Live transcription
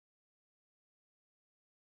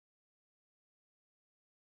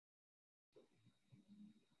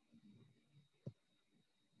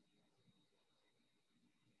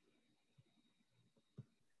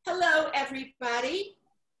Hello, everybody.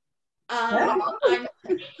 I'm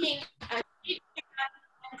making a sheet pan.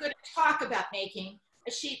 I'm going to talk about making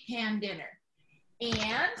a sheet pan dinner.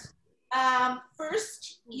 And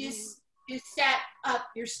first, you set up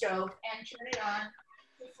your stove and turn it on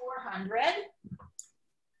to 400.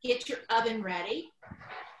 Get your oven ready.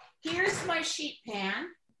 Here's my sheet pan,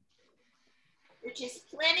 which is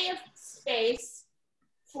plenty of space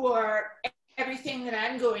for everything that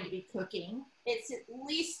I'm going to be cooking. It's at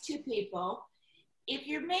least 2 people. If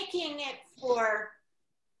you're making it for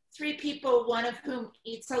 3 people, one of whom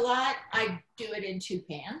eats a lot, I do it in 2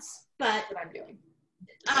 pans. But what I'm doing.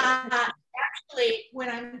 Actually,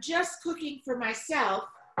 when I'm just cooking for myself,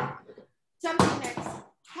 something that's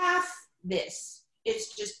half this is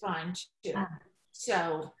just fine too.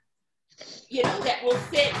 So, you know, that will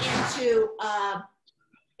fit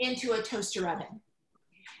into a toaster oven.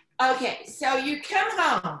 Okay, so you come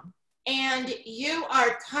home and you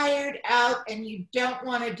are tired out and you don't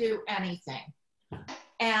want to do anything.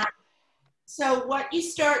 And so what you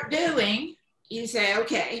start doing, you say,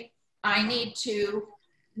 okay, I need to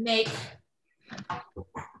make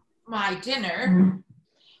my dinner.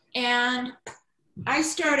 And I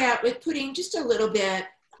start out with putting just a little bit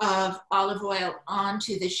of olive oil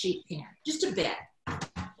onto the sheet pan, just a bit.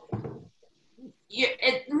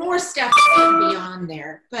 More stuff can be on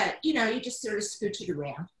there, but you know, you just sort of scooch it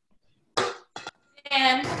around.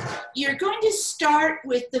 And you're going to start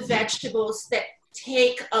with the vegetables that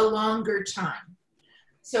take a longer time.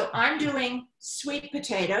 So I'm doing sweet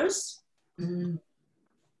potatoes,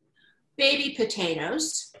 baby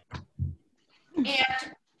potatoes,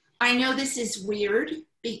 and I know this is weird,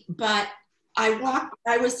 but I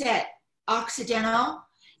was at Occidental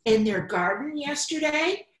in their garden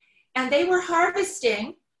yesterday, and they were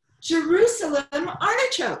harvesting Jerusalem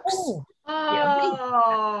artichokes.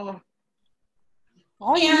 Oh.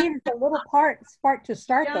 All you need is a little spark to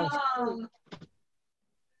start those.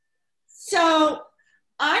 So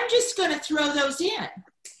I'm just going to throw those in.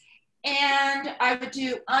 And I would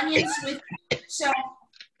do onions with, so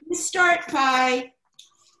we start by,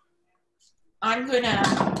 I'm going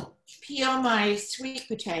to peel my sweet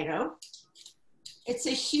potato. It's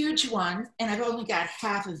a huge one, and I've only got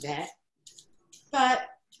half of it. But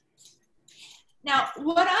now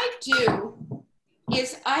what I do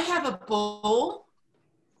is I have a bowl,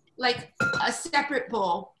 like a separate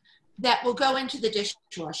bowl that will go into the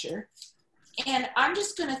dishwasher. And I'm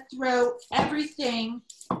just going to throw everything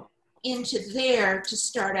into there to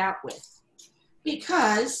start out with,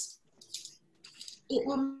 because it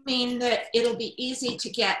will mean that it'll be easy to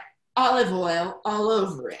get olive oil all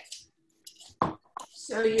over it.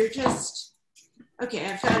 So you're just, okay,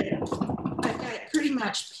 I've got it pretty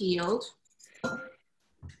much peeled.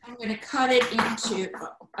 I'm going to cut it into,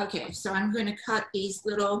 okay, so I'm going to cut these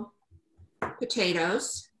little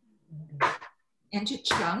potatoes into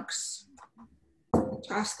chunks,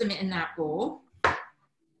 toss them in that bowl.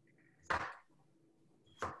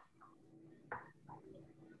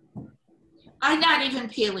 I'm not even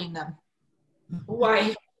peeling them.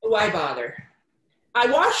 Why bother?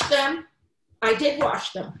 I washed them. I did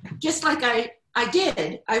wash them, just like I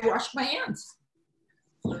did. I washed my hands.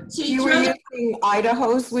 So you were using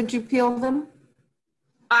Idaho's, would you peel them?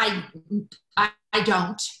 I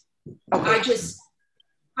don't. Okay. I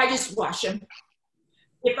just wash them.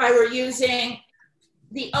 If I were using,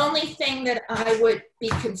 the only thing that I would be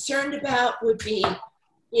concerned about would be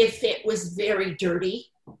if it was very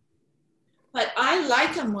dirty. But I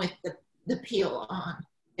like them with the peel on.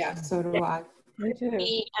 Yeah, so do I. Me too.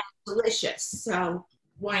 Be delicious, so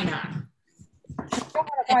why not? You don't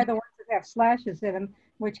want to buy the ones that have slashes in them,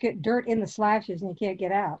 which get dirt in the slashes and you can't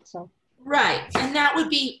get out. So right, and I would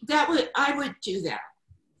do that.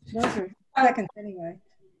 Those are seconds anyway.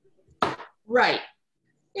 Right,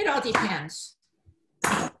 it all depends.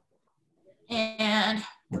 And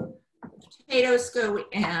potatoes go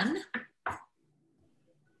in.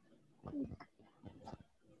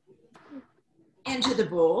 Into the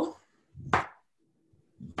bowl.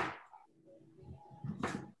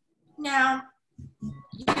 Now,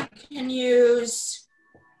 you can use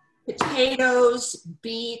potatoes,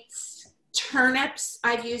 beets, turnips.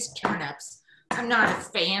 I've used turnips. I'm not a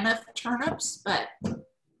fan of turnips, but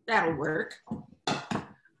that'll work.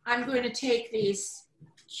 I'm going to take these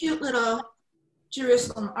cute little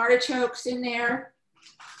Jerusalem artichokes in there,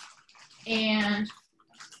 and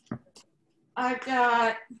I've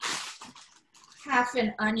got half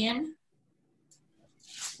an onion.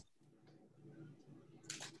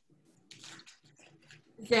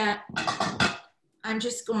 That I'm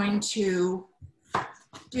just going to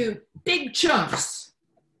do big chunks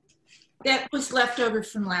that was left over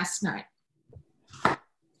from last night.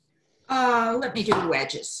 Let me do the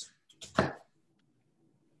wedges.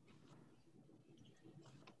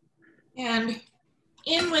 And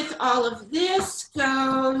in with all of this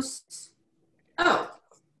goes, oh,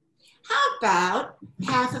 how about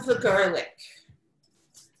half of a garlic?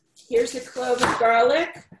 Here's a clove of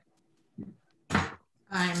garlic.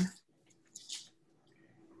 I'm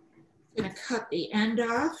gonna cut the end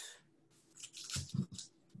off.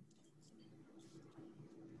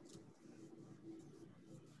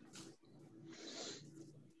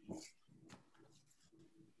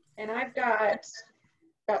 And I've got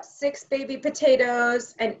about 6 baby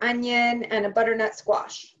potatoes, an onion, and a butternut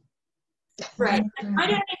squash. Right. I don't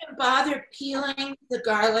even bother peeling the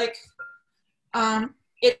garlic.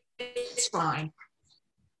 It's fine.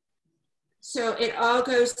 So it all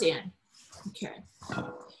goes in. Okay.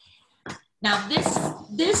 Now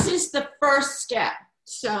this is the first step.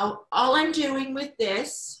 So all I'm doing with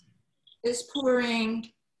this is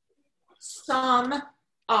pouring some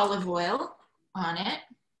olive oil on it.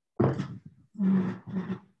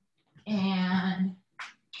 And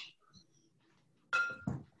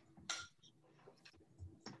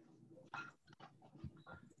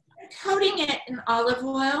coating it in olive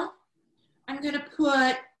oil, I'm going to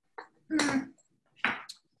put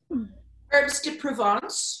herbes de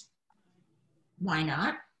Provence. Why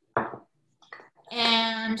not?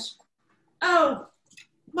 And, oh,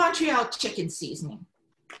 Montreal chicken seasoning.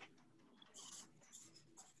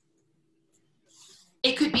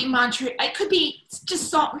 It could be it could be just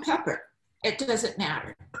salt and pepper. It doesn't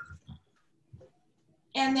matter.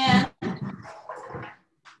 And then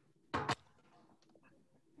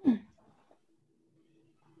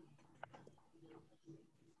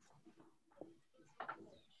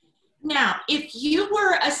now, if you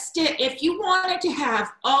wanted to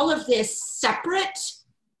have all of this separate,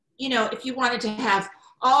 you know, if you wanted to have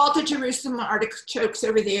all the Jerusalem artichokes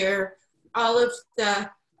over there, all of the,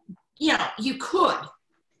 you know, you could.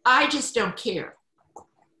 I just don't care.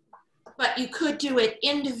 But you could do it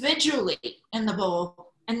individually in the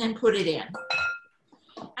bowl and then put it in.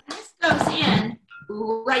 And this goes in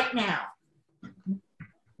right now.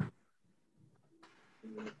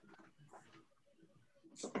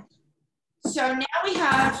 So now we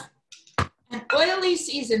have an oily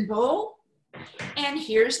seasoned bowl, and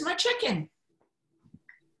here's my chicken.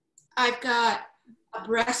 I've got a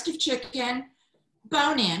breast of chicken,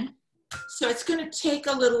 bone in, so it's going to take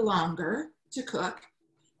a little longer to cook.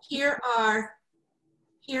 Here are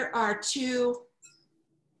 2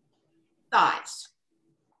 thighs,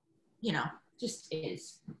 you know, just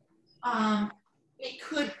is. It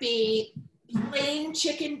could be plain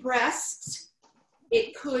chicken breasts.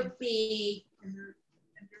 It could be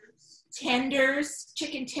tenders,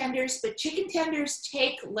 chicken tenders, but chicken tenders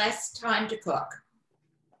take less time to cook.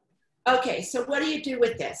 Okay, so what do you do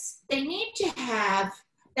with this? They need to have,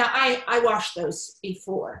 now I washed those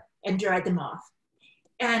before and dried them off.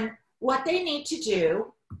 And what they need to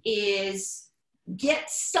do is get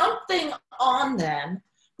something on them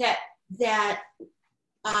that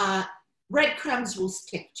breadcrumbs will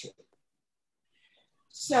stick to.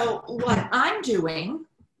 So what I'm doing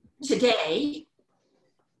today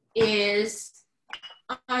is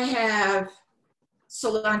I have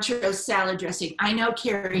cilantro salad dressing. I know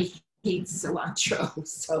Carrie hates cilantro,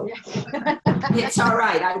 so it's all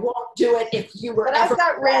right. I won't do it if you were But I've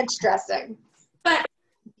got ranch dressing. But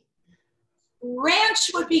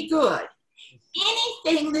ranch would be good.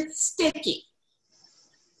 Anything that's sticky,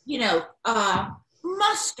 you know,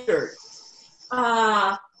 mustard.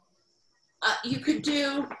 You could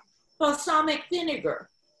do balsamic vinegar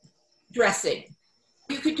dressing.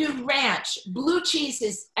 You could do ranch. Blue cheese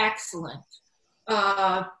is excellent.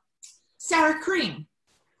 Sour cream.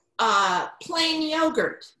 Plain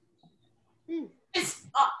yogurt. It's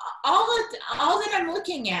all that I'm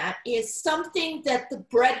looking at is something that the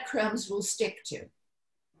breadcrumbs will stick to.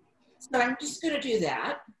 So I'm just going to do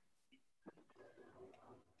that.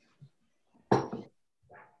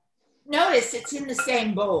 Notice it's in the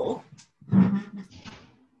same bowl.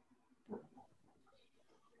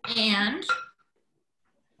 And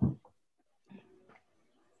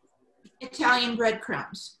Italian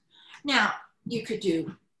breadcrumbs. Now, you could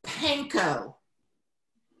do panko.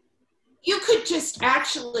 You could just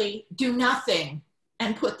actually do nothing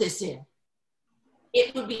and put this in.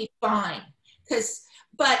 It would be fine.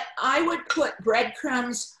 But I would put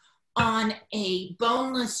breadcrumbs on a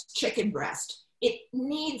boneless chicken breast. It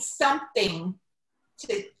needs something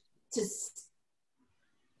to zhuzh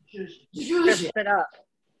it up.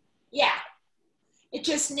 Yeah, it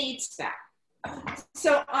just needs that.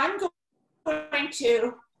 So I'm going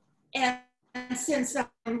to And since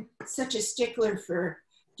I'm such a stickler for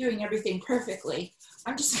doing everything perfectly,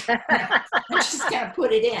 I'm just gonna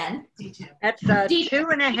put it in. That's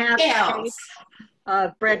 2.5 Details.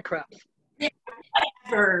 of breadcrumbs.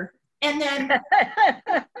 And then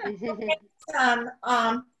some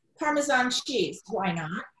Parmesan cheese. Why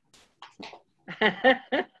not?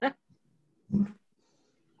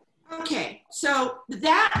 Okay, so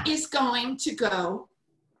that is going to go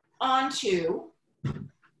onto.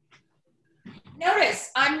 Notice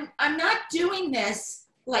I'm not doing this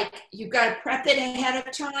like you got to prep it ahead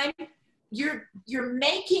of time. You're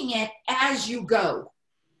making it as you go.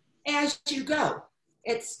 As you go.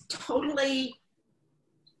 It's totally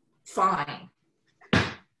fine.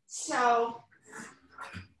 So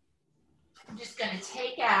I'm just going to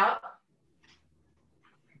take out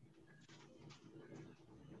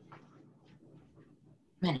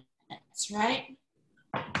minutes, right?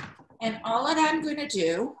 And all that I'm going to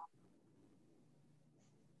do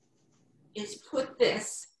is put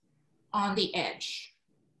this on the edge,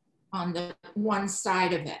 on the one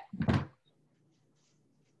side of it.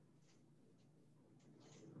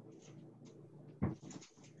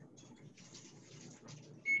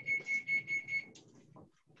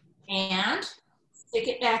 And stick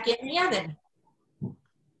it back in the oven.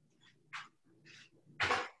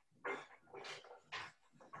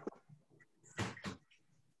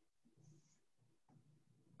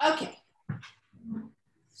 Okay,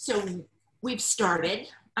 so we've started.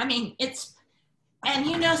 I mean, and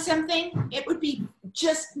you know something? It would be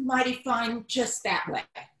just mighty fine just that way.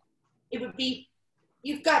 It would be,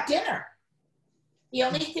 you've got dinner. The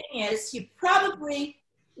only thing is you probably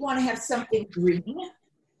want to have something green.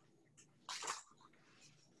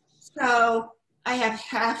 So I have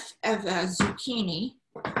half of a zucchini.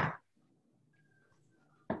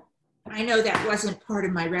 I know that wasn't part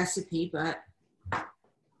of my recipe, but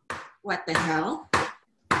what the hell?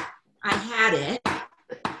 I had it.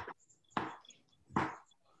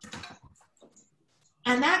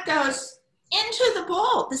 And that goes into the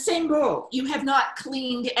bowl, the same bowl. You have not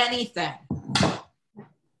cleaned anything.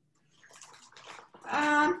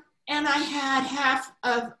 And I had half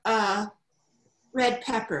of red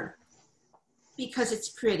pepper because it's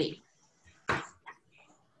pretty.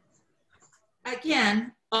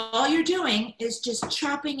 Again, all you're doing is just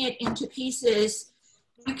chopping it into pieces.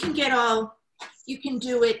 You can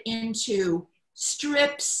do it into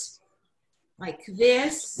strips like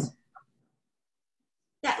this.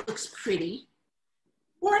 That looks pretty.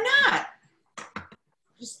 Or not.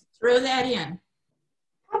 Just throw that in.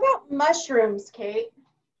 How about mushrooms, Kate?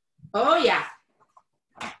 Oh, yeah.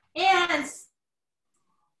 And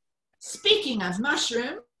speaking of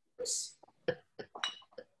mushrooms,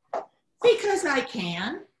 because I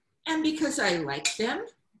can and because I like them.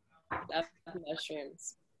 Love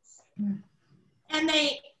mushrooms. And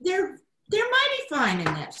they're mighty fine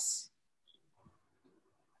in this.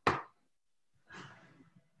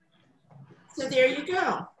 So there you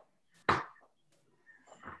go.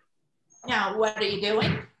 Now, what are you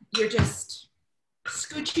doing? You're just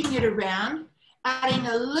scooching it around, adding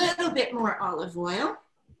a little bit more olive oil,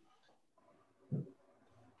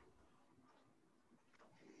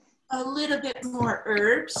 a little bit more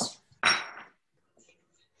herbs,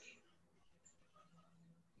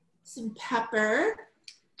 some pepper,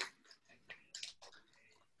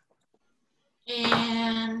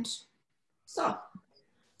 and salt,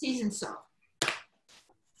 seasoned salt.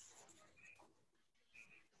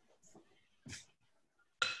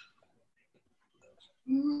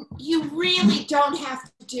 You really don't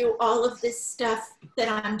have to do all of this stuff that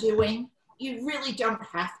I'm doing. You really don't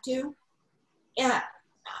have to.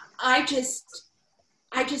 I just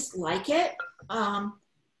like it.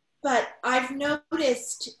 But I've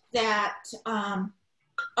noticed that,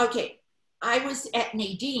 okay, I was at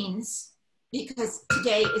Nadine's because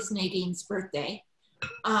today is Nadine's birthday.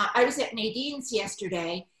 I was at Nadine's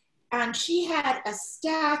yesterday and she had a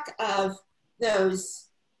stack of those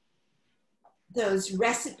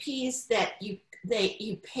recipes that you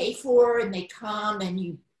pay for and they come and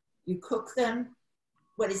you cook them.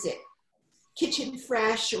 What is it? Kitchen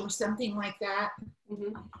Fresh or something like that.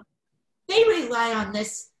 Mm-hmm. They rely on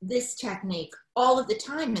this technique all of the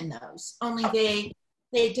time in those. Only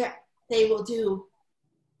they'll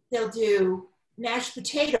do mashed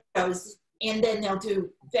potatoes and then they'll do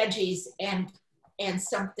veggies and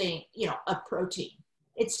something, a protein.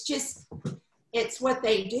 It's what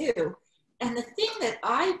they do. And the thing that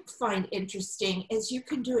I find interesting is you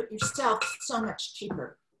can do it yourself so much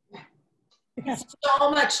cheaper. It's so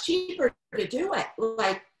much cheaper to do it.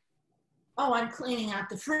 Like, oh, I'm cleaning out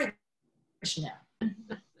the fridge now.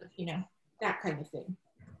 That kind of thing.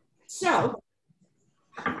 So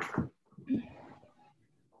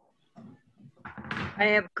I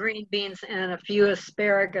have green beans and a few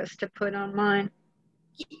asparagus to put on mine.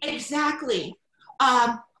 exactly.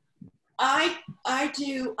 I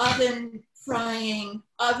do oven frying,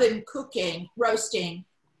 oven cooking, roasting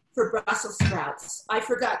for Brussels sprouts. I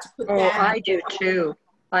forgot to put Oh, that. I do too.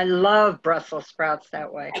 I love Brussels sprouts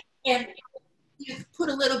that way. And you put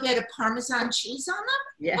a little bit of Parmesan cheese on them.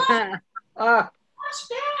 Yeah. Oh,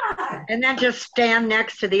 Not bad. and then just stand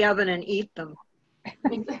next to the oven and eat them.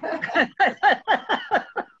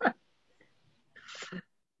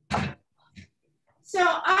 So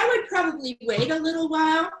I would probably wait a little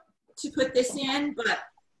while to put this in, but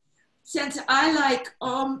since I like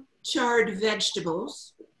all charred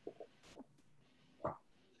vegetables,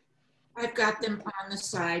 I've got them on the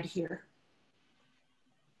side here.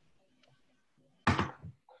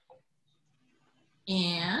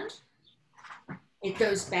 And it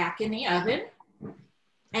goes back in the oven.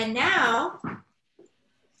 And now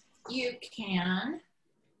you can,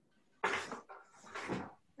 for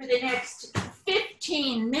the next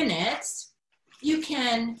 15 minutes, you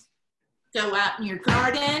can go out in your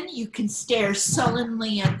garden. You can stare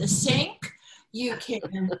sullenly at the sink. You can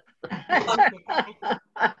drink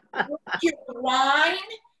your wine.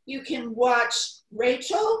 You can watch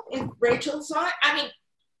Rachel if Rachel's on. I mean,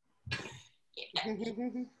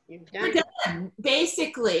 we're done,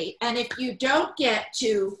 basically. And if you don't get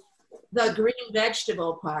to the green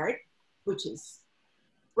vegetable part, which is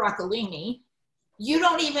broccolini, you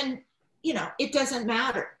don't even, it doesn't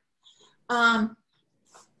matter.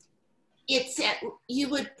 You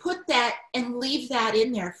would put that and leave that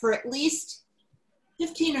in there for at least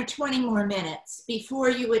 15 or 20 more minutes before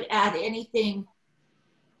you would add anything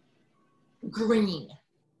green.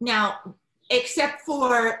 Now, except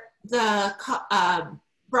for the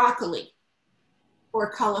broccoli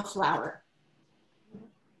or cauliflower.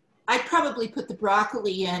 I'd probably put the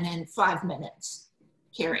broccoli in 5 minutes,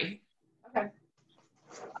 Carrie. Okay.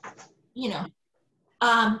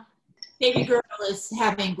 Baby girl is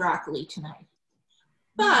having broccoli tonight.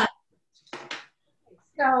 But,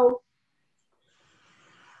 so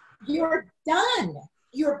you're done.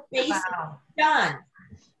 You're basically done.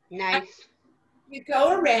 Nice. You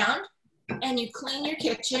go around and you clean your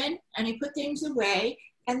kitchen and you put things away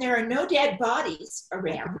and there are no dead bodies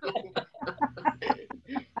around.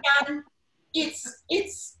 And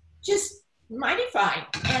it's just mighty fine.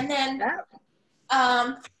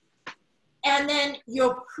 And then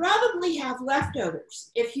you'll probably have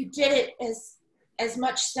leftovers. If you did it as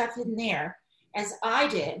much stuff in there as I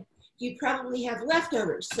did, you probably have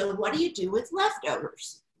leftovers. So what do you do with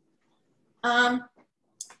leftovers?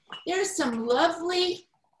 There's some lovely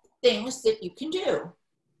things that you can do.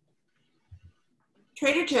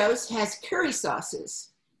 Trader Joe's has curry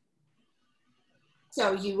sauces.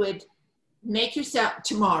 So you would make yourself,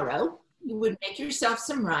 tomorrow, you would make yourself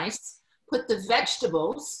some rice, put the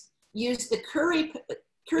vegetables, use the curry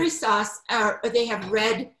sauce, or they have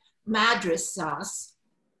red Madras sauce,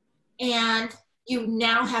 and you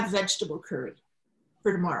now have vegetable curry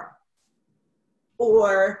for tomorrow.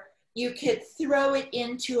 Or you could throw it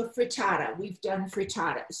into a frittata. We've done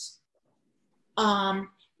frittatas.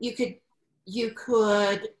 You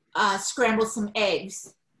could scramble some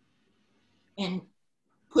eggs and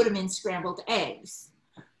put them in scrambled eggs.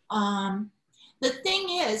 The thing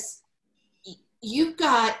is, you've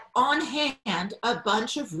got on hand a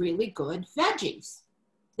bunch of really good veggies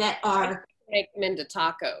that are— Make them into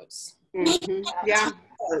tacos. Yeah.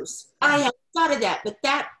 tacos. I haven't thought of that, but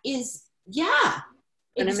that is, yeah.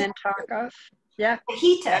 Put them in tacos. Yeah.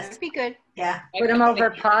 Fajitas. That'd be good. Yeah. Put them over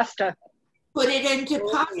pasta. Put it into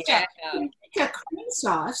Ooh, pasta. yeah. Make a cream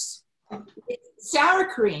sauce, sour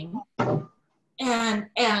cream, and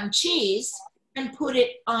cheese, and put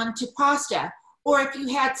it onto pasta. Or if you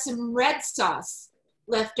had some red sauce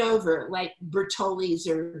left over, like Bertolli's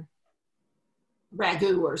or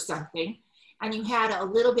ragu or something, and you had a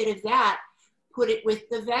little bit of that, put it with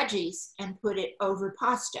the veggies and put it over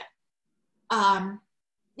pasta.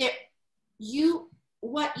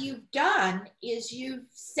 What you've done is you've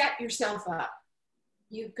set yourself up.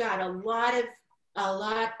 You've got a lot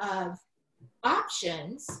of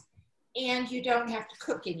options, and you don't have to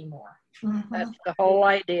cook anymore. That's the whole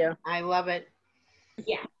idea. I love it.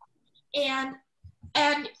 Yeah, and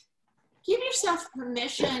give yourself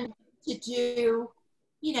permission to do,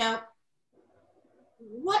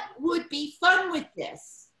 what would be fun with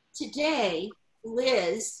this. Today,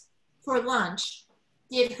 Liz, for lunch,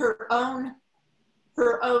 did her own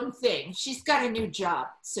thing. She's got a new job,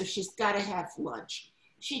 so she's got to have lunch.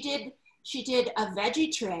 She did a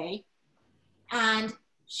veggie tray, and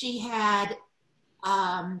she had,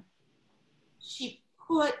 she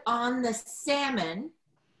put on the salmon.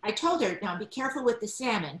 I told her, now be careful with the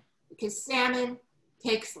salmon because salmon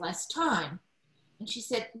takes less time. And she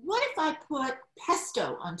said, what if I put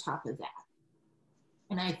pesto on top of that?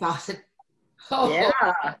 And I thought, oh,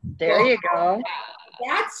 Yeah, there you go.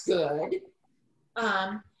 that's good.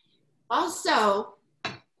 Also,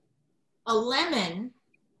 a lemon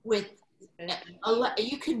with,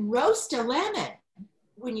 you can roast a lemon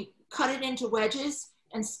when you cut it into wedges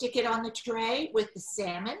and stick it on the tray with the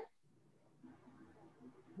salmon.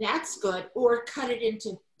 That's good. Or cut it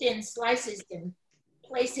into thin slices and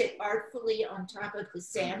place it artfully on top of the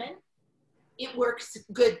salmon. It works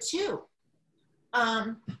good too.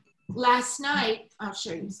 Last night, I'll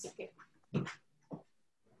show you a second.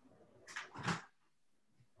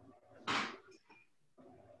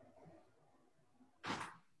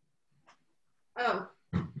 Oh,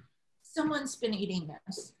 someone's been eating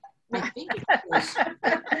this. I think it was.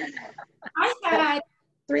 I had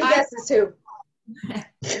Three guesses who.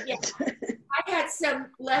 yeah, I had some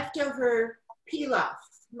leftover pilaf,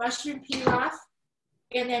 mushroom pilaf,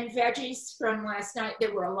 and then veggies from last night.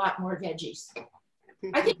 There were a lot more veggies.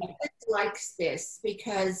 I think Liz likes this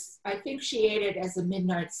because I think she ate it as a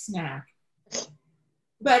midnight snack.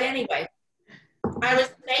 But anyway, I was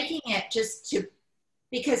making it just to,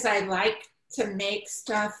 because I like to make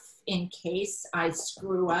stuff in case I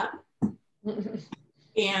screw up.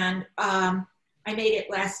 And I made it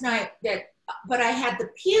last night, but I had the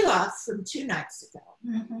pilaf from 2 nights ago.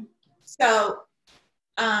 Mm-hmm. So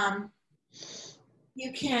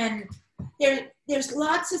you can, there's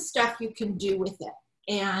lots of stuff you can do with it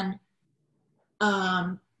and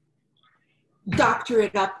doctor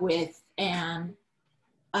it up with. And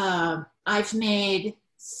I've made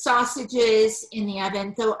sausages in the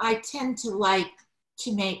oven, though I tend to like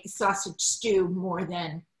to make sausage stew more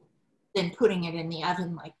than putting it in the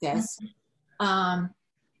oven like this. Mm-hmm.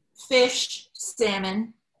 Fish,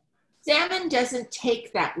 salmon. Salmon doesn't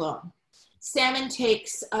take that long. Salmon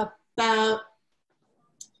takes about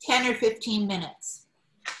 10 or 15 minutes.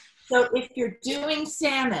 So if you're doing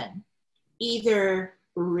salmon, either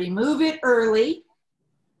remove it early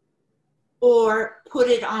or put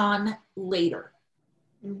it on later.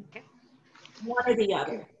 Okay. One or the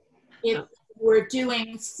other. If we're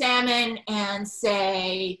doing salmon and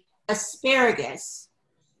say asparagus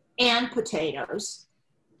and potatoes,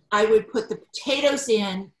 I would put the potatoes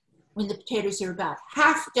in when the potatoes are about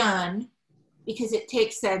half done because it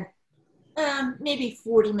takes them maybe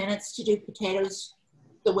 40 minutes to do potatoes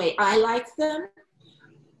the way I like them.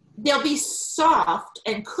 They'll be soft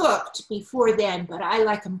and cooked before then, but I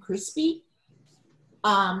like them crispy.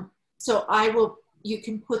 So you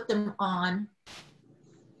can put them on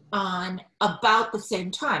about the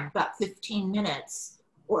same time, about 15 minutes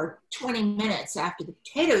or 20 minutes after the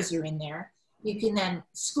potatoes are in there. You can then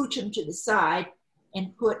scooch them to the side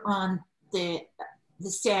and put on the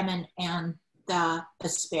salmon and the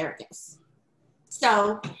asparagus.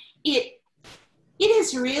 So it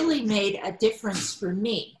has really made a difference for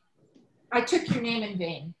me. I took your name in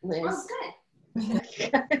vain, Liz. Oh,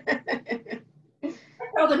 good. I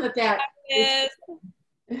told them about Liz.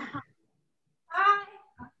 Hi.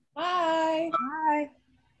 Hi. Hi.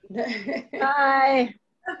 Hi.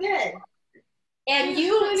 Oh, good. And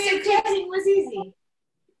you suggested was easy.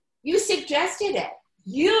 You suggested it.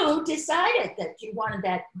 You decided that you wanted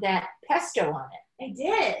that pesto on it. I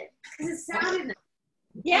did because it sounded nice.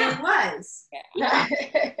 Yeah, it was. Yeah.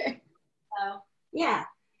 Yeah.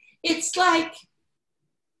 It's like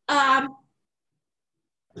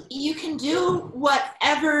you can do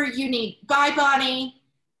whatever you need. Bye, Bonnie.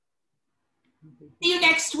 See you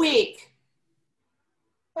next week.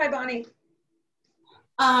 Bye, Bonnie.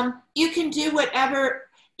 You can do whatever,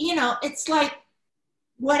 it's like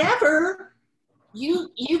whatever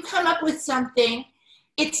you come up with something,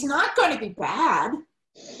 it's not going to be bad.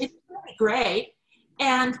 It's going to be great.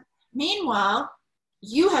 And meanwhile,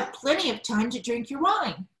 you have plenty of time to drink your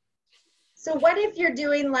wine. So what if you're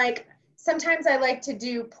doing sometimes I like to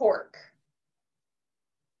do pork.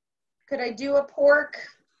 Could I do a pork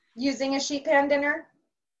using a sheet pan dinner?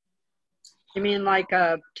 You mean like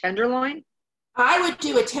a tenderloin? I would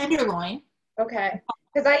do a tenderloin. Okay.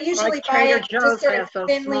 Because I usually Like buy Trader it Joe's just sort has of those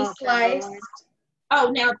thinly small sliced. tenderloins.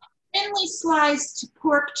 Oh, now thinly sliced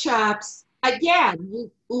pork chops, again,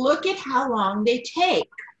 you look at how long they take.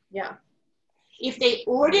 Yeah. If they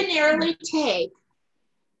ordinarily take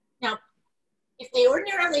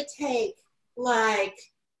like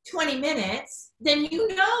 20 minutes, then you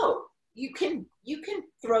can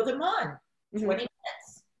throw them on 20 minutes.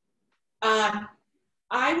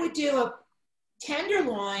 I would do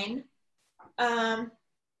tenderloin,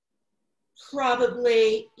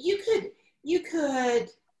 probably you could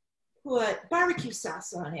put barbecue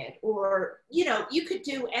sauce on it, or you could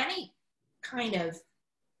do any kind of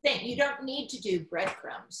thing. You don't need to do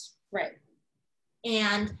breadcrumbs. Right.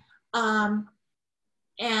 And I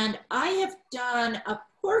have done a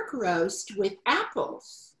pork roast with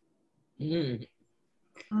apples.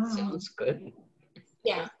 Sounds good.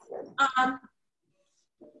 Yeah.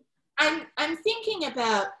 I'm thinking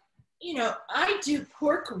about, I do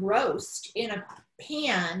pork roast in a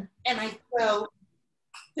pan and I throw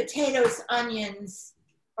potatoes, onions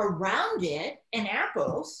around it and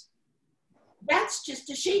apples. That's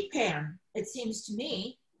just a sheet pan, it seems to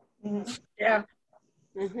me. Yeah.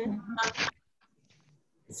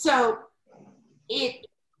 So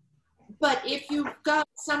but if you've got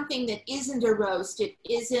something that isn't a roast, it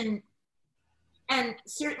isn't, and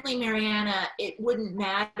certainly, Mariana, it wouldn't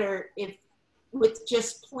matter if with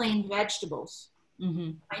just plain vegetables.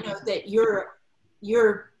 I know that you're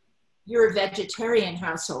a vegetarian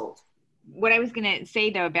household. What I was going to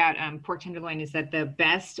say though about pork tenderloin is that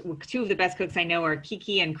two of the best cooks I know are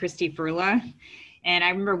Kiki and Christy Furla. And I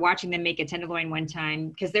remember watching them make a tenderloin one time,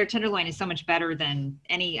 because their tenderloin is so much better than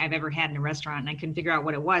any I've ever had in a restaurant. And I couldn't figure out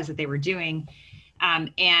what it was that they were doing.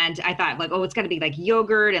 And I thought, like, oh, it's got to be like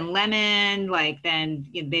yogurt and lemon. Like, then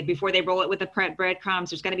before they roll it with the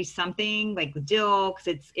breadcrumbs, there's got to be something like dill,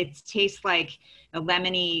 because it tastes like a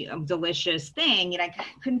lemony, delicious thing. And I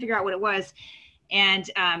couldn't figure out what it was. And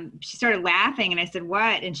she started laughing, and I said,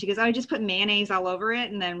 "What?" And she goes, "Oh, I just put mayonnaise all over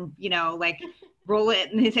it, and then like roll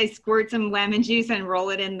it, and I squirt some lemon juice and roll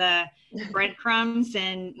it in the breadcrumbs,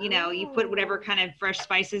 and you put whatever kind of fresh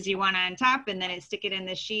spices you want on top, and then stick it in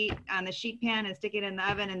the sheet pan and stick it in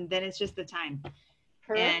the oven, and then it's just the time."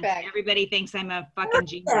 Perfect. And everybody thinks I'm a fucking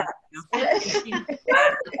genius.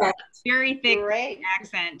 Very thick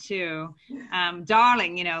accent too.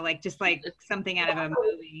 Darling, just like something out of a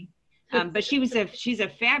movie. But she's a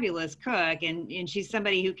fabulous cook, and she's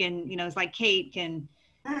somebody who can, it's like Kate can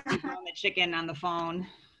debone the chicken on the phone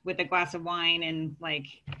with a glass of wine and I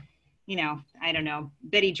don't know,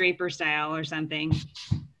 Betty Draper style or something.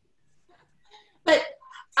 But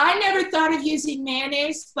I never thought of using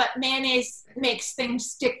mayonnaise, but mayonnaise makes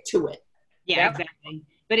things stick to it. Yeah, exactly.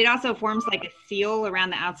 But it also forms like a seal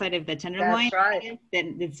around the outside of the tenderloin. That's right.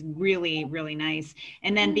 It's really, really nice.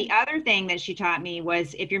 And then the other thing that she taught me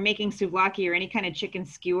was, if you're making souvlaki or any kind of chicken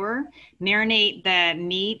skewer, marinate the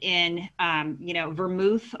meat in,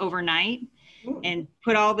 vermouth overnight, and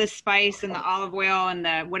put all this spice and the olive oil and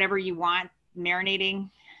the whatever you want marinating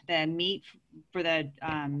the meat for the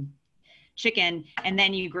chicken, and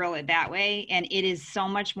then you grill it that way. And it is so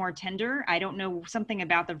much more tender. I don't know, something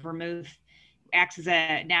about the vermouth acts as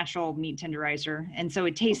a natural meat tenderizer, and so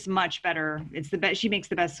it tastes much better. It's the best. She makes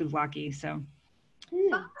the best souvlaki. So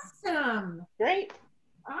awesome, great,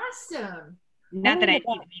 awesome. Not that I eat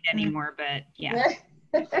meat anymore, but yeah.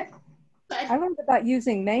 I learned about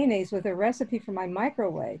using mayonnaise with a recipe for my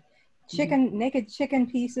microwave. Naked chicken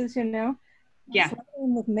pieces, Yeah. Slap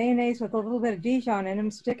them with mayonnaise with a little bit of Dijon in them,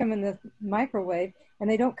 stick them in the microwave, and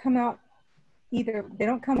they don't come out they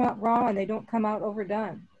don't come out raw, and they don't come out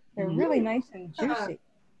overdone. They're really nice and juicy.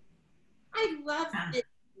 I love this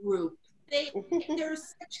group. They're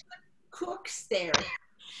such good cooks there.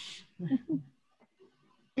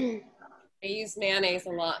 I use mayonnaise a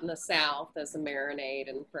lot in the South as a marinade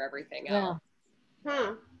and for everything else.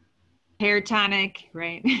 Hair tonic,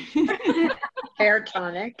 right? Hair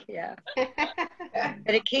tonic, yeah. And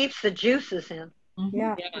it keeps the juices in.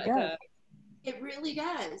 Yeah, Yeah, it does. It really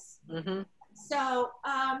does. Mm-hmm. So,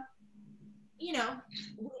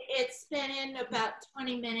 it's been in about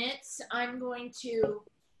 20 minutes. I'm going to,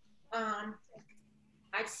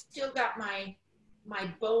 I've still got my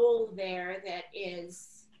bowl there that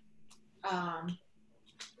has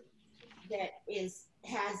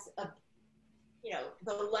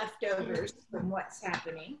the leftovers from what's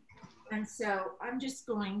happening. And so I'm just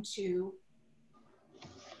going to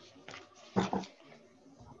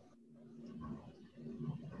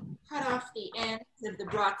cut off the ends of the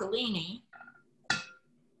broccolini,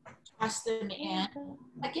 toss them in.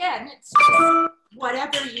 Again, it's just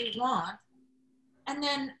whatever you want. And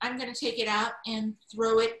then I'm going to take it out and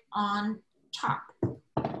throw it on top.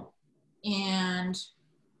 And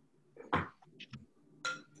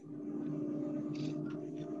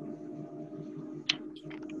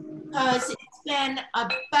because it's been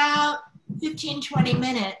about 15-20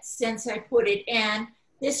 minutes since I put it in.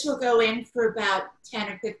 This will go in for about 10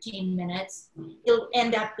 or 15 minutes. It'll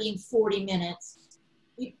end up being 40 minutes.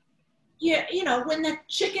 When the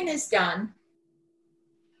chicken is done,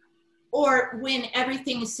 or when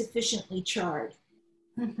everything is sufficiently charred.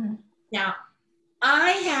 Now,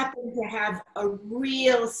 I happen to have a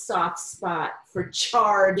real soft spot for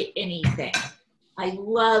charred anything. I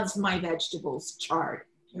love my vegetables charred.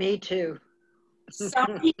 Me too.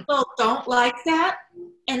 Some people don't like that,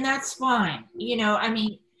 and that's fine. You know, I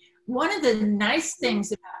mean, one of the nice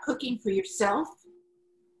things about cooking for yourself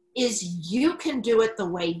is you can do it the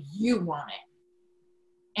way you want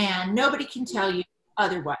it, and nobody can tell you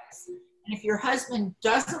otherwise. And if your husband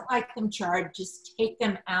doesn't like them charred, just take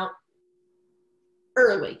them out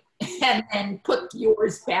early and then put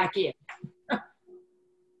yours back in.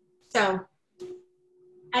 So,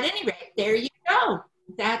 at any rate, there you go.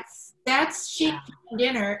 That's Sheetpan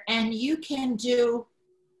Dinner, and you can do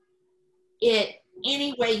it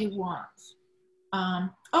any way you want.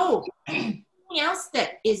 Something else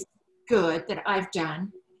that is good that I've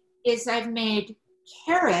done is I've made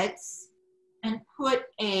carrots and put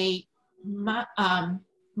a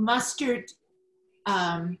mustard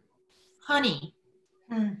honey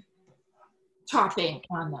topping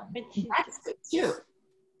on them. That's good too.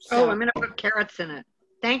 Oh, I'm gonna put carrots in it.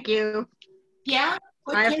 Thank you. Yeah.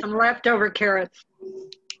 I have some leftover carrots.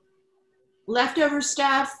 Leftover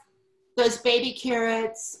stuff, those baby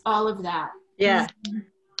carrots, all of that. Yeah.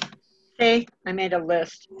 See, I made a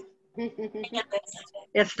list.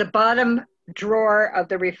 It's the bottom drawer of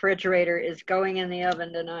the refrigerator is going in the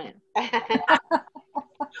oven tonight.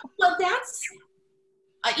 Well, that's,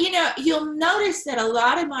 you know, you'll notice that a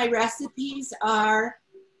lot of my recipes are,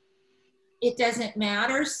 it doesn't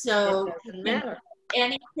matter. So It doesn't matter.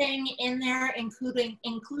 anything in there, including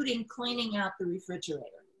cleaning out the refrigerator.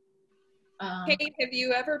 Kate, have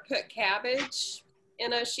you ever put cabbage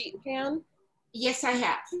in a sheet pan? Yes, I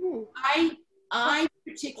have. I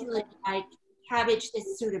particularly like cabbage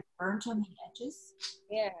that's sort of burnt on the edges.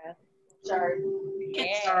 Yeah. Charred.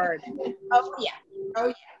 It's hard. Oh yeah.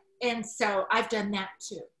 And so I've done that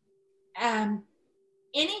too.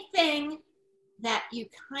 Anything that you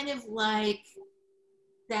kind of like,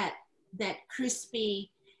 that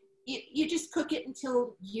crispy, you just cook it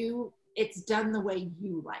until it's done the way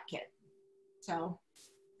you like it. So,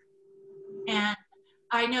 and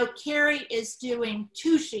I know Carrie is doing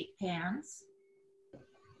 2 sheet pans.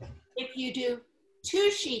 If you do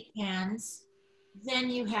 2 sheet pans,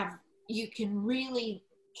 then you can really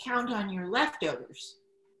count on your leftovers.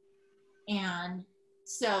 And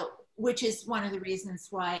so, which is one of the reasons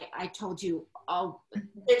why I told you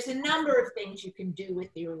there's a number of things you can do with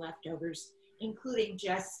your leftovers, including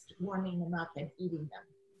just warming them up and eating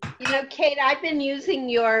them. You know, Kate, I've been using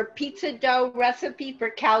your pizza dough recipe for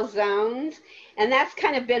calzones, and that's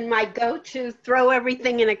kind of been my go-to, throw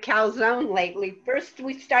everything in a calzone lately. First,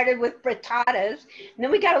 we started with frittatas, and then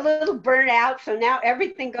we got a little burnt out, so now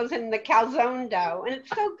everything goes in the calzone dough, and it's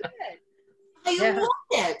so good. I love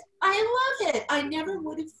it. I love it. I never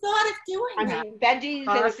would have thought of doing that. I mean, veggies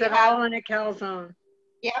Toss and it all in a calzone.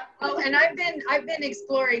 Yep. Oh, and I've been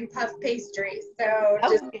exploring puff pastry. So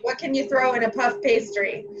just what can you throw in a puff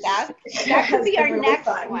pastry? That could be our really next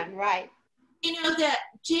fun. one, right? You know that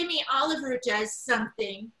Jamie Oliver does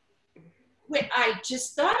something. I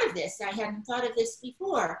just thought of this. I hadn't thought of this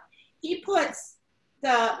before. He puts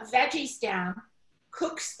the veggies down,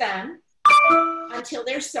 cooks them until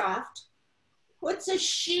they're soft, puts a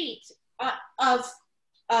sheet of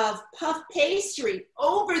puff pastry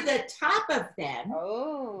over the top of them.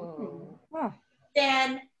 Oh.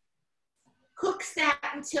 Then cooks that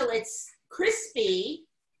until it's crispy,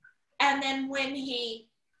 and then when he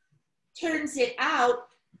turns it out,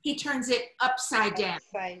 he turns it upside down.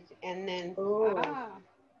 And then,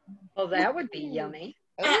 Well, that would be yummy.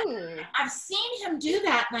 I've seen him do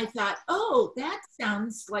that, and I thought, oh, that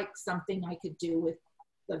sounds like something I could do with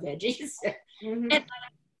the veggies. And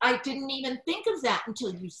I didn't even think of that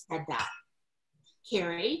until you said that,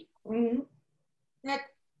 Carrie. That,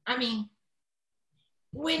 I mean,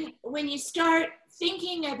 when you start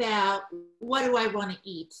thinking about what do I want to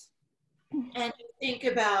eat, and you think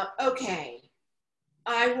about, okay,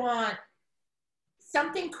 I want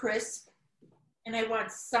something crisp, and I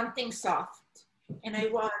want something soft, and I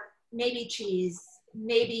want maybe cheese,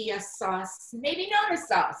 maybe a sauce, maybe not a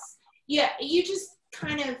sauce. Yeah, you just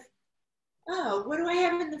kind of, oh, what do I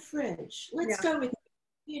have in the fridge? Let's go with it.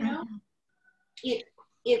 You know,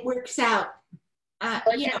 it works out.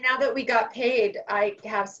 You know, now that we got paid, I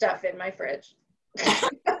have stuff in my fridge.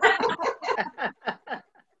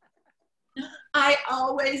 I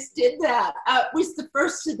always did that. It was the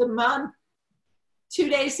first of the month 2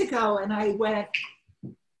 days ago, and I went.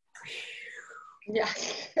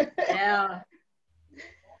 Yeah.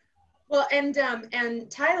 Well, and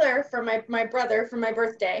Tyler, for my brother, for my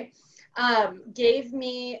birthday, gave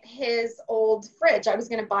me his old fridge. I was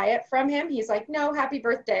going to buy it from him. He's like, no, happy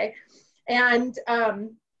birthday. And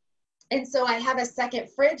so I have a second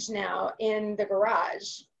fridge now in the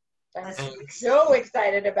garage. I'm so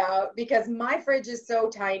excited about, because my fridge is so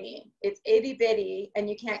tiny. It's itty bitty, and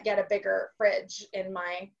you can't get a bigger fridge in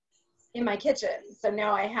my kitchen. So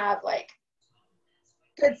now I have like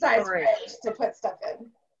good sized fridge to put stuff in.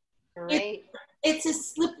 Great. It's a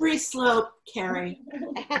slippery slope, Carrie.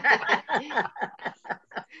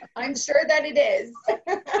 I'm sure that it is.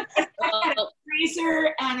 I have a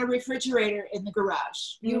freezer and a refrigerator in the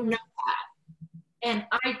garage. You know that. And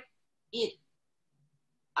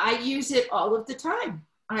I use it all of the time.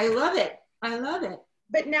 I love it. I love it.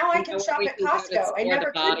 But now I can shop at Costco. I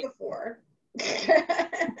never could before.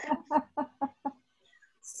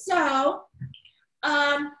 So,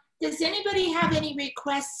 does anybody have any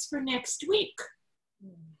requests for next week?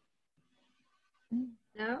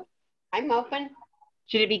 No, I'm open.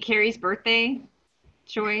 Should it be Carrie's birthday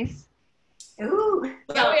choice? Ooh.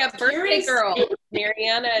 Well, we have birthday girls,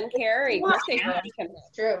 Mariana and Carrie. Birthday girls coming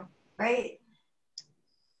up. True. Right.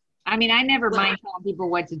 I mean, I never mind telling people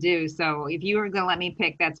what to do. So if you were going to let me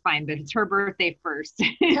pick, that's fine. But it's her birthday first.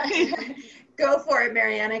 Go for it,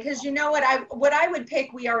 Mariana, because you know what I would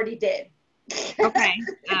pick, we already did. Okay.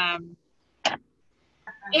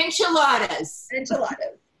 Enchiladas.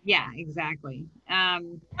 Enchiladas. Yeah, exactly.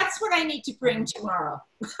 That's what I need to bring tomorrow.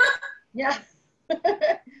 Yeah.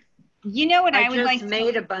 You know what I would just like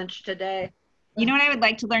made a bunch today. You know what I would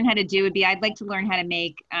like to learn how to do would be, I'd like to learn how to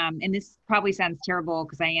make, and this probably sounds terrible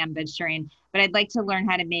because I am vegetarian, but I'd like to learn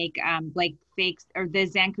how to make like fakes or the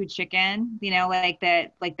Zankou chicken, you know, like the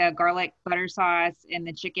garlic butter sauce and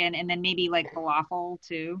the chicken, and then maybe like falafel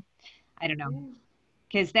too. I don't know.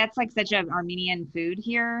 Because that's like such an Armenian food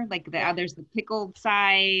here. Like there's the pickled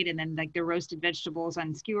side, and then like the roasted vegetables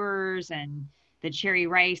on skewers and the cherry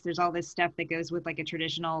rice. There's all this stuff that goes with like a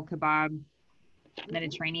traditional kebab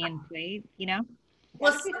Mediterranean plate, you know?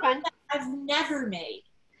 Well, fun. I've never made.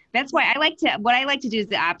 That's why what I like to do is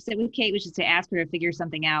the opposite with Kate, which is to ask her to figure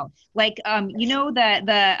something out. Like, you know,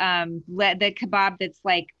 the kebab that's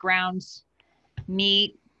like ground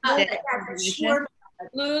meat.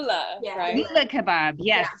 Lula, yeah. right? Lula kebab,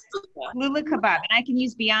 yes. Yeah. Lula kebab. And I can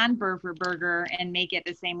use Beyond Burr for burger and make it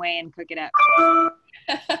the same way and cook it up.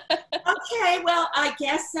 Okay, well, I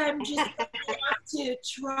guess I'm just going to have to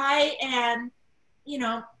try and, you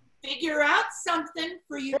know, figure out something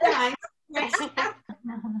for you guys.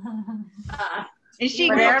 Is she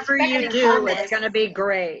Whatever you do, it's going to be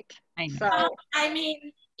great. I know. So, I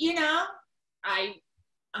mean, you know, I'm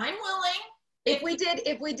willing. If we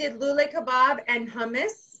did lula kebab and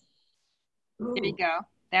hummus. There you go.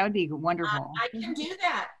 That would be wonderful. I can do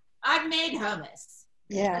that. I've made hummus.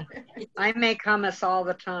 Yeah. I make hummus all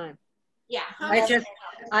the time. Yeah, hummus.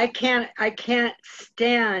 I can't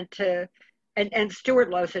stand to, and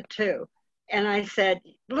Stuart loves it too. And I said,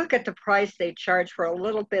 look at the price they charge for a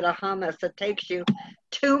little bit of hummus. It takes you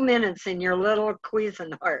 2 minutes in your little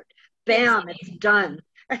Cuisinart. Bam, it's done.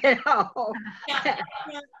 You know?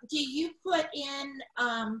 Now, do you put in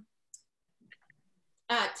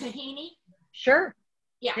tahini? Sure.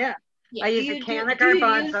 Yeah. Yeah. Yeah. I use a can of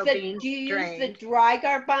garbanzo beans. Do you use the drained. dry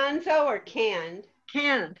garbanzo or canned?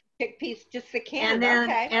 Canned. Chickpeas, just the canned,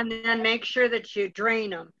 And then make sure that you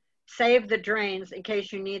drain them. Save the drains in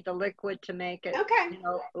case you need the liquid to make it you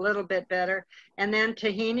know, a little bit better. And then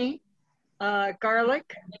tahini,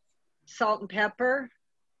 garlic, salt and pepper.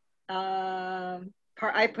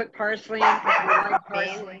 I put parsley in because I like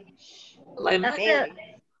parsley. That's it.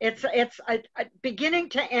 It's beginning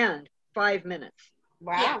to end, 5 minutes.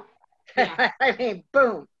 Wow. Yeah. I mean,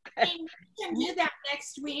 boom. I mean, we can do that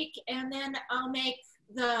next week, and then I'll make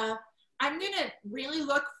I'm going to really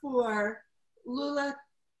look for lula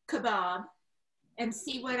kebab and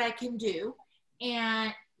see what I can do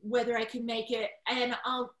and whether I can make it, and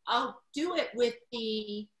I'll do it with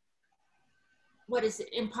the, what is it,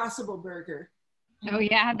 Impossible Burger. Oh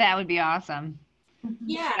yeah, that would be awesome.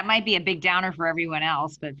 Yeah. That might be a big downer for everyone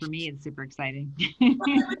else, but for me, it's super exciting. Well,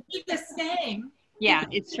 it would be the same. Yeah,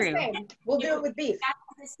 it's true. We'll do it with beef.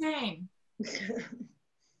 Exactly the same.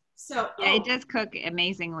 So Yeah, it does cook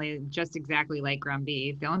amazingly, just exactly like ground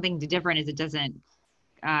beef. The only thing different is it doesn't.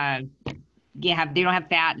 They don't have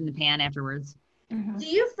fat in the pan afterwards. Do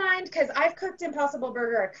you find, because I've cooked Impossible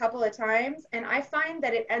Burger a couple of times, and I find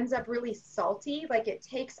that it ends up really salty, like it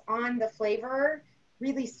takes on the flavor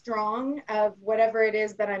really strong of whatever it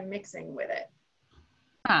is that I'm mixing with it.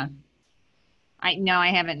 Huh. I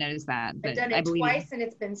haven't noticed that, but I've done I it believe twice, and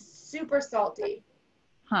it's been super salty.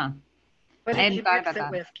 Huh. What I did hadn't you thought mix about it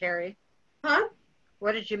that. with, Carrie? Huh?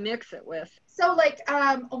 What did you mix it with? So like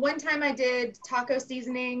one time I did taco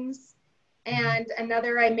seasonings, and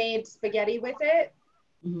another I made spaghetti with it.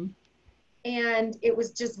 Mm-hmm. And it was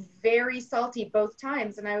just very salty both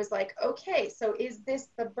times. And I was like, okay, so is this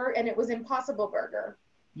the burger? And it was Impossible Burger.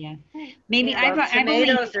 Yeah, maybe Yeah. I've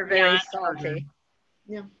Tomatoes are very Beyond salty. Burger.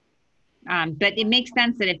 Yeah. But it makes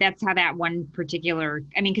sense that if that's how that one particular,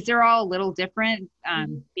 I mean, because they're all a little different.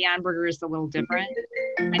 Beyond Burger is a little different.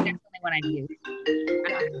 And that's the only one I've used.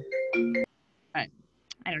 But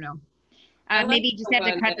I don't know. I like Maybe you just the have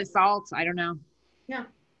to one cut that- the salt. I don't know. Yeah.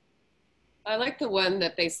 I like the one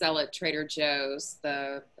that they sell at Trader Joe's,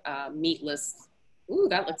 the meatless. Ooh,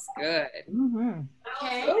 that looks good. Mm-hmm.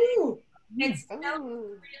 Okay. Ooh. It smells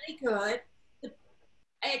Ooh. really good.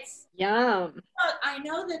 It's. Yum. I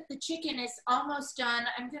know that the chicken is almost done.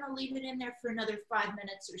 I'm gonna leave it in there for another 5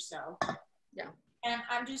 minutes or so. Yeah. And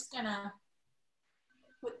I'm just gonna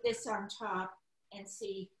put this on top and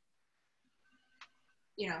see,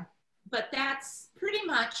 you know, but that's pretty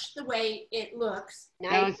much the way it looks.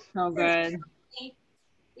 That Nice. was so good.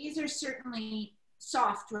 These are certainly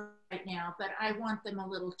soft right now, but I want them a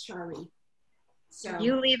little charry. So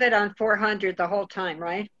You leave it on 400 the whole time,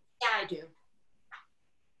 right? yeah, I do.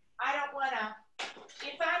 I don't want to.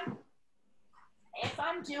 If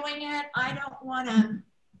I'm doing it, I don't want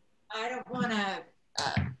to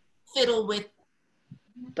fiddle with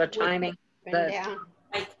The timing. The, Yeah.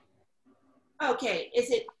 like. Okay,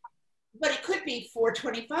 is it? But it could be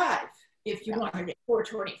 425 if you wanted it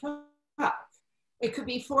 425. It could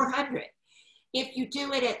be 400. If you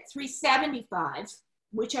do it at 375,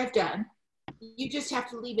 which I've done, you just have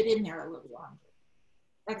to leave it in there a little longer.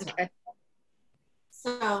 That's Okay. all.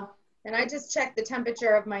 So, And I just checked the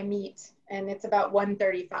temperature of my meat, and it's about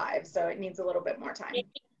 135, so it needs a little bit more time. it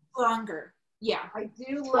needs longer. Yeah, I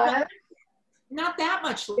do love not that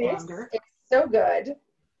much this. longer. It's so good.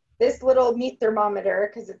 This little meat thermometer,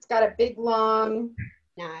 because it's got a big, long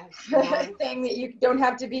Nice. thing that you don't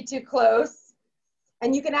have to be too close.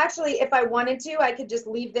 And you can actually, if I wanted to, I could just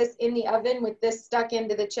leave this in the oven with this stuck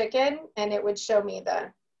into the chicken, and it would show me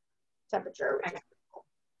the temperature.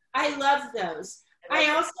 I love those. I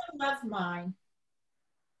also love mine,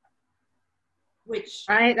 which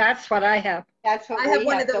that's what I have. That's what I have we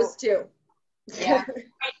one of those too. Yeah.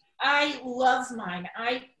 I love mine.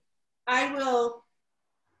 I will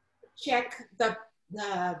check the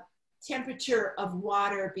temperature of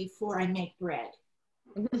water before I make bread.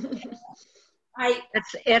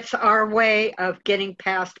 It's our way of getting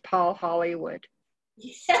past Paul Hollywood.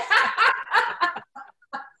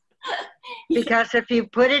 Because if you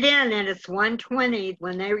put it in and it's 120,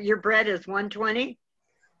 when your bread is 120,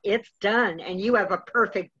 it's done, and you have a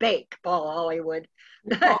perfect bake, Paul Hollywood.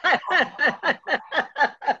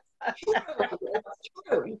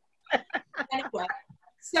 True. Anyway,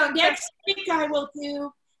 so next week I will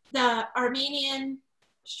do the Armenian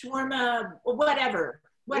shawarma, whatever.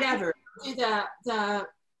 Do the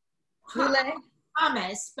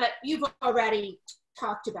hummus, but you've already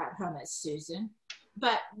talked about hummus, Susan.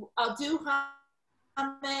 But I'll do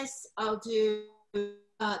hummus. I'll do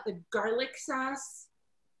the garlic sauce.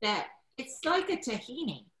 That it's like a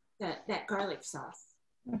tahini. That garlic sauce,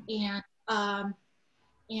 and I'll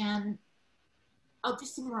do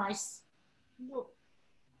some rice.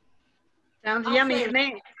 Sounds I'll yummy play- to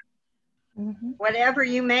me. Mm-hmm. Whatever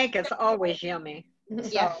you make is always yummy.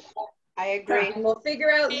 Yeah, I agree. And we'll figure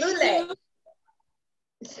out lule.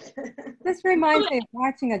 This reminds me of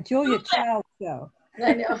watching a Julia Child show.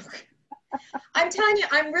 I know. I'm telling you,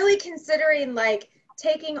 I'm really considering like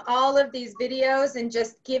taking all of these videos and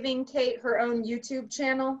just giving Kate her own YouTube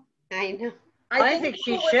channel. I know. I think she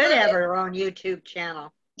people would should love have it. her own YouTube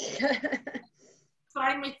channel.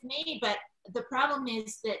 Fine with me, but the problem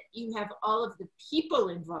is that you have all of the people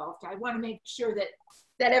involved. I want to make sure that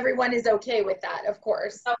That everyone is okay with that, of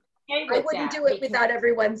course. okay I with wouldn't that, do it because- without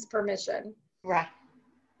everyone's permission. Right.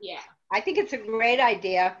 Yeah. I think it's a great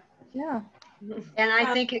idea. Yeah. And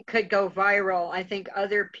I think it could go viral. I think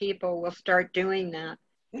other people will start doing that.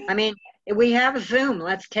 I mean, we have Zoom.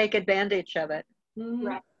 Let's take advantage of it.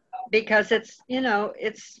 Right. Because it's,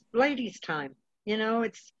 it's ladies' time.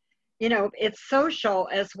 It's social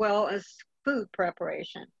as well as food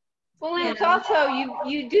preparation. Well, and it's also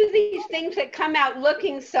you do these things that come out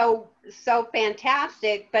looking so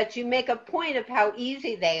fantastic, but you make a point of how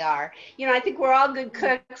easy they are. I think we're all good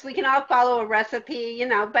cooks. We can all follow a recipe,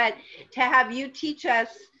 but to have you teach us,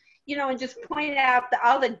 and just point out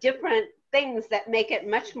all the different things that make it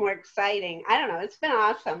much more exciting. I don't know. It's been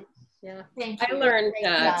awesome. Yeah. Thank I you. learned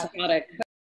how to cook